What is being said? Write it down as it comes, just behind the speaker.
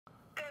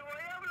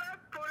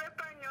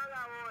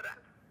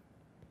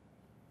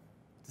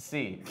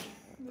Sí.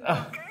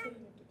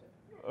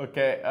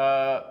 Okay.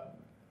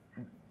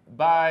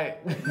 Bye.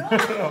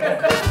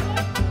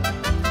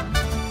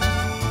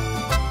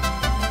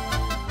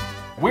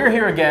 We're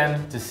here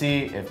again to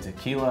see if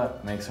tequila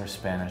makes our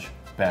Spanish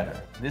better.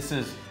 This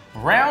is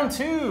round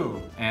 2,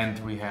 and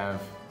we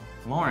have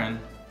Lauren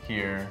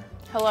here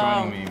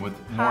joining me with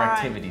more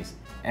activities.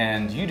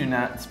 And you do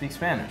not speak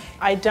Spanish.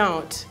 I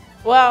don't.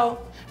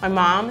 Well, my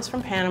mom is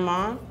from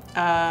Panama.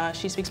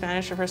 She speaks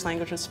Spanish. Her first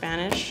language was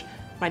Spanish.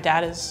 My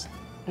dad is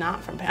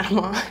not from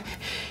Panama.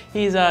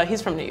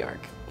 He's from New York,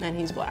 and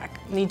he's black,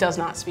 and he does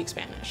not speak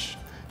Spanish.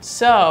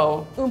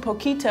 So, un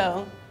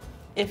poquito,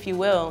 if you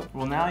will.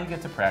 Well, now you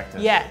get to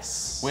practice.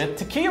 Yes. With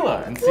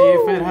tequila and see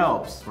if it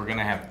helps. We're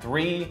gonna have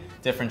 3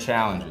 different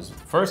challenges. The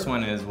first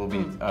one is we'll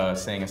be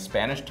saying a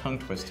Spanish tongue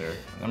twister.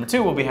 Number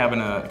 2, we'll be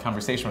having a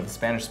conversation with a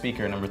Spanish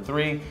speaker. Number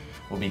 3,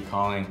 we'll be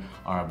calling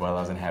our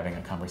abuelas and having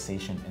a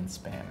conversation in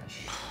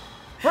Spanish.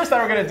 First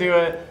time we're gonna do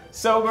it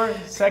sober.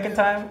 Second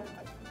time,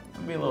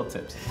 it'll be a little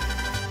tipsy.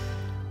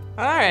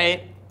 All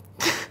right.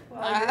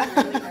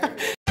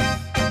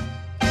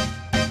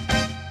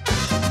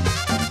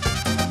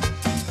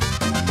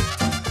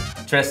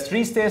 Tres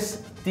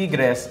tristes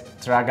tigres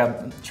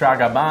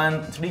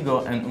tragaban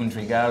trigo en un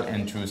trigal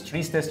en tres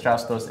tristes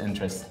trastos en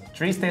tres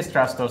tristes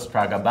trastos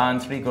tragaban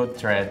trigo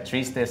tres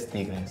tristes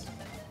tigres.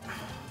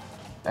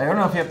 I don't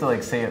know if you have to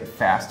like say it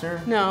faster.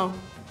 No,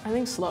 I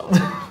think slow.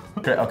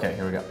 Okay,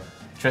 here we go.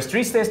 Tres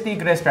tristes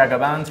tigres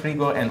tragaban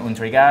trigo en un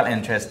trigal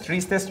en tres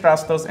tristes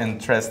trastos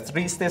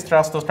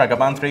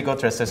tragaban trigo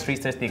tres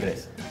tristes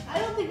tigres. I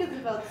don't think it's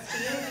about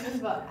speed, it's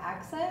about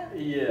accent.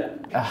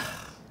 Yeah.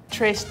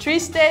 Tres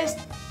tristes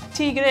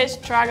tigres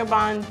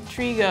tragaban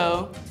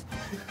trigo.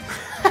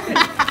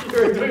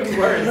 You're doing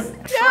worse.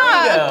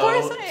 Yeah, of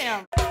course I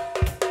am.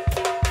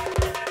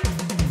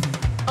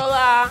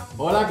 Hola.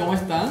 Hola, ¿cómo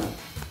están?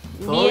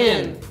 ¿Todo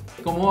Bien.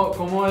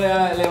 ¿Cómo le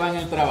va en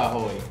el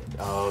trabajo hoy?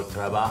 Oh,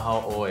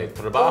 trabajo hoy.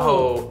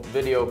 Trabajo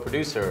video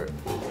producer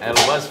at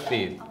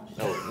BUZZFEED.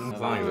 No, as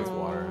long as it's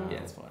water. Yeah,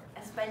 it's water.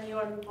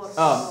 Español, por Oh,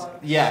 favor.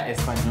 yeah,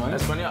 español.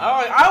 Español.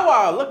 Oh,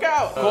 agua, look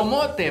out.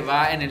 ¿Cómo te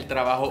va en el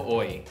trabajo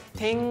hoy?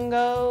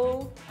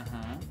 Tengo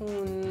Ajá.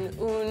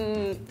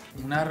 una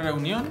 ¿Una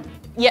reunión?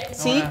 Yeah,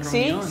 sí, Una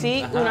sí, reunión.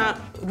 sí, Ajá. una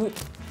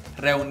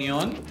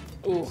 ¿Reunión?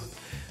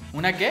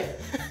 ¿Una qué?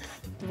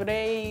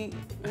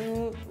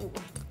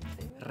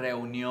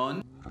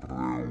 Reunión.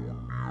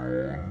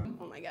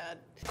 Oh my god.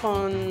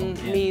 Con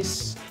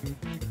mis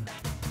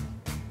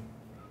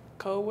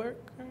coworkers.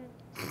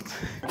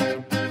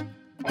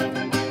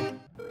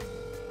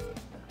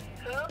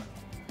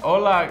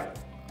 Hola,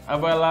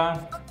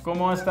 abuela.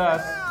 ¿Cómo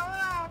estás?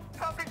 Hola,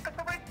 papito,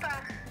 ¿cómo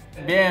estás?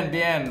 Bien,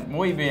 bien,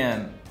 muy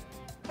bien.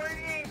 Muy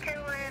bien, qué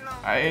bueno.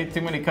 I ate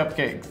too many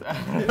cupcakes.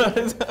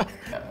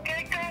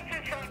 ¿Qué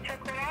clases son?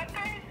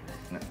 ¿Chocolate?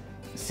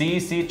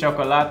 Sí,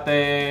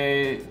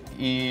 chocolate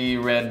y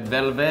red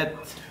velvet.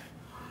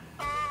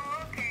 Oh,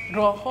 ok.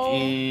 Rojo.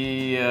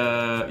 Y,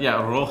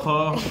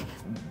 rojo.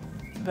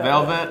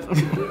 Velvet.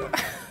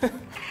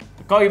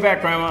 Call you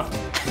back, Grandma.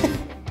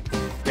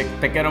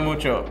 Te quiero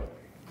mucho.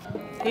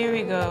 Here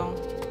we go.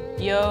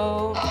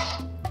 Yo.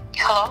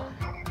 ¿Yo?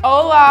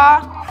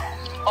 Hola.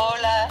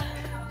 Hola.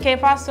 ¿Qué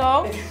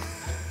pasó?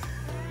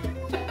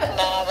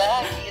 Nada,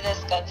 aquí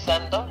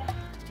descansando.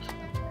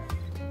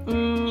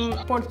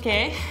 ¿Por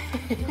qué?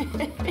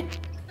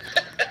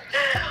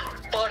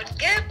 ¿Por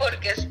qué?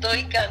 Porque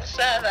estoy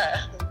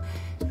cansada.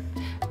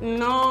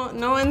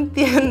 No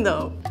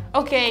entiendo.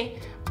 Okay,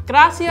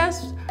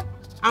 gracias.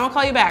 I'm gonna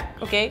call you back,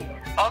 okay?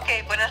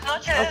 Ok, buenas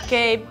noches.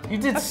 Okay. You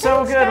did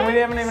so good, and we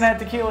haven't even had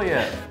tequila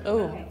yet.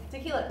 Oh.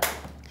 Tequila.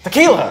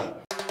 Tequila!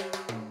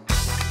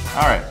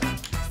 All right,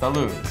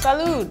 salud.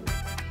 Salud.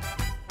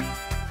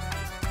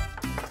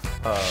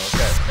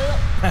 Okay.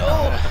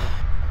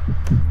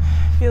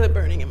 Feel it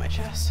burning in my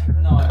chest.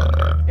 No.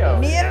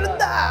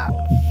 ¡Mierda!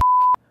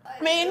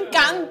 Me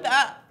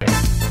encanta.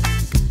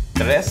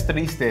 Tres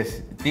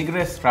tristes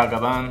tigres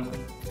tragaban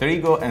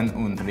trigo en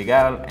un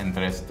trigal en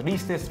tres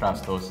tristes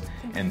trastos.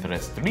 En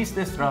tres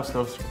tristes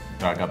trastos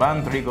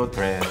tragaban trigo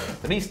tres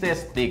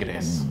tristes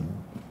tigres.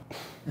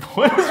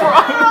 What is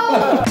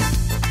wrong?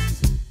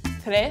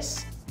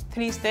 Tres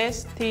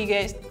tristes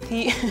tigres,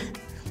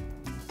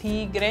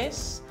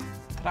 tigres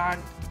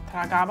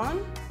tragaban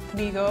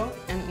trigo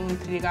en un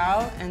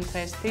trigal en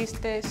tres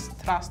tristes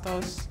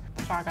trastos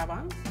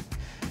tragaban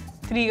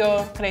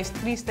trigo tres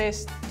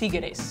tristes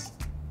tigres.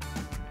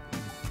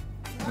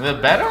 Is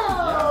it better?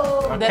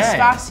 Okay.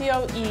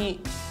 Despacio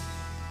y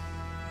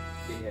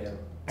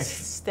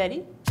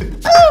steady.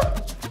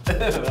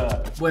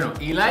 Bueno,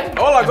 Eli.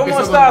 Hola, ¿cómo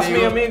empiezo estás, contigo.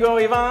 mi amigo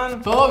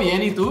Iván? ¿Todo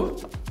bien? ¿Y tú?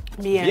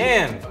 Bien.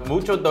 Bien,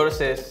 muchos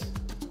dulces.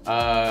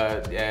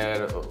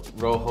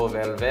 Rojo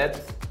velvet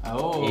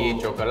Oh. y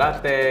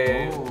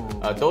chocolate.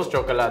 Oh. 2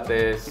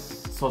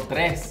 chocolates. Son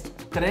tres.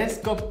 Tres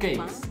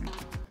cupcakes.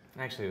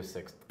 Actually, it was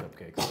 6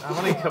 cupcakes. How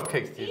many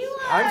cupcakes do you?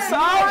 I'm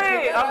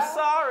sorry. I'm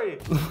sorry.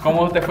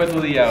 ¿Cómo te fue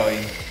tu día hoy?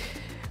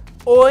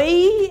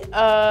 Hoy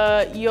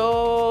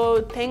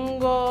yo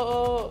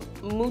tengo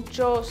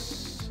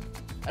muchos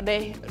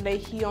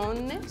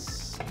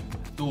regiones.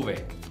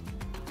 Tuve.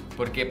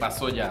 Porque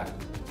pasó ya.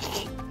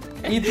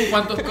 ¿Y tú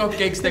cuántos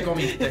cupcakes te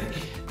comiste?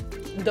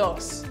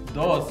 2.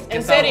 2.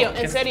 En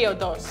serio,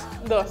 2.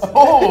 2.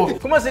 Oh,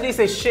 ¿cómo se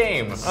dice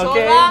shame? Okay.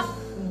 Sola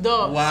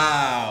 2.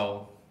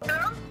 Wow.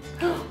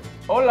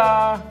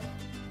 Hola.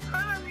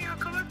 Hola, amigo,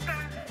 ¿cómo estás?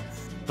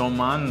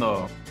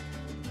 Tomando.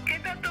 ¿Qué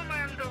estás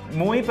tomando?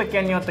 Muy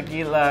pequeño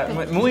tequila,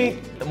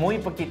 muy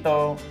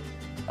poquito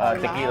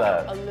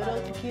tequila. A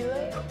little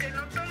tequila. Que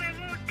no tome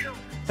mucho.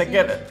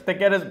 Te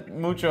quieres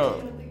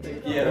mucho.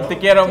 Te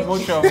quiero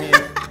mucho,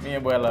 mi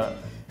abuela.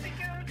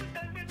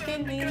 Qué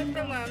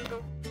lindo.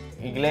 Tomando.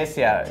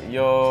 Iglesia,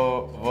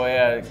 yo voy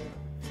a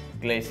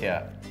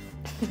iglesia.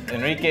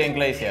 Enrique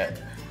Iglesia.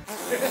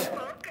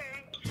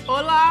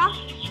 Hola.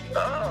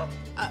 Oh,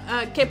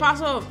 ¿Qué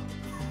pasó?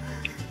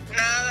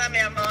 nada, mi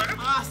amor.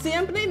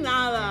 Siempre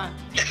nada.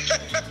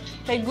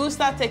 ¿Te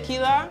gusta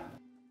tequila?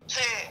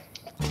 Sí.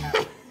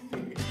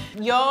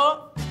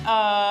 Yo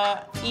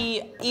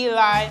y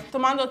Eli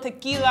tomando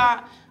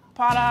tequila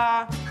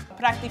para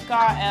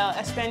practicar el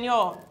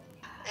español.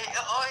 ¿Y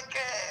hoy qué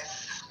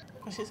es?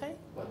 What's she say?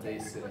 What they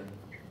say.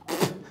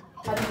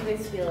 How do you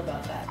guys feel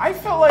about that? I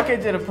felt like I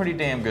did a pretty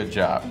damn good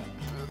job.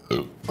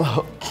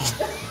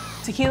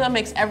 Tequila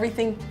makes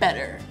everything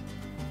better.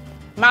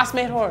 Más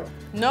mejor.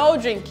 No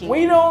drinking.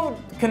 We don't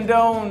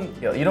condone.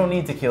 You don't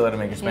need tequila to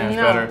make your Spanish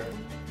No. better.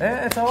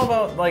 It's all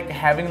about like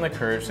having the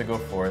courage to go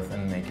forth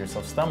and make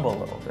yourself stumble a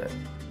little bit.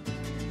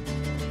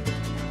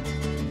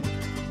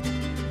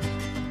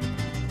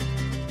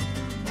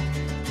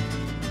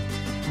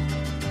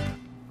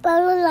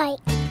 Follow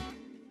like.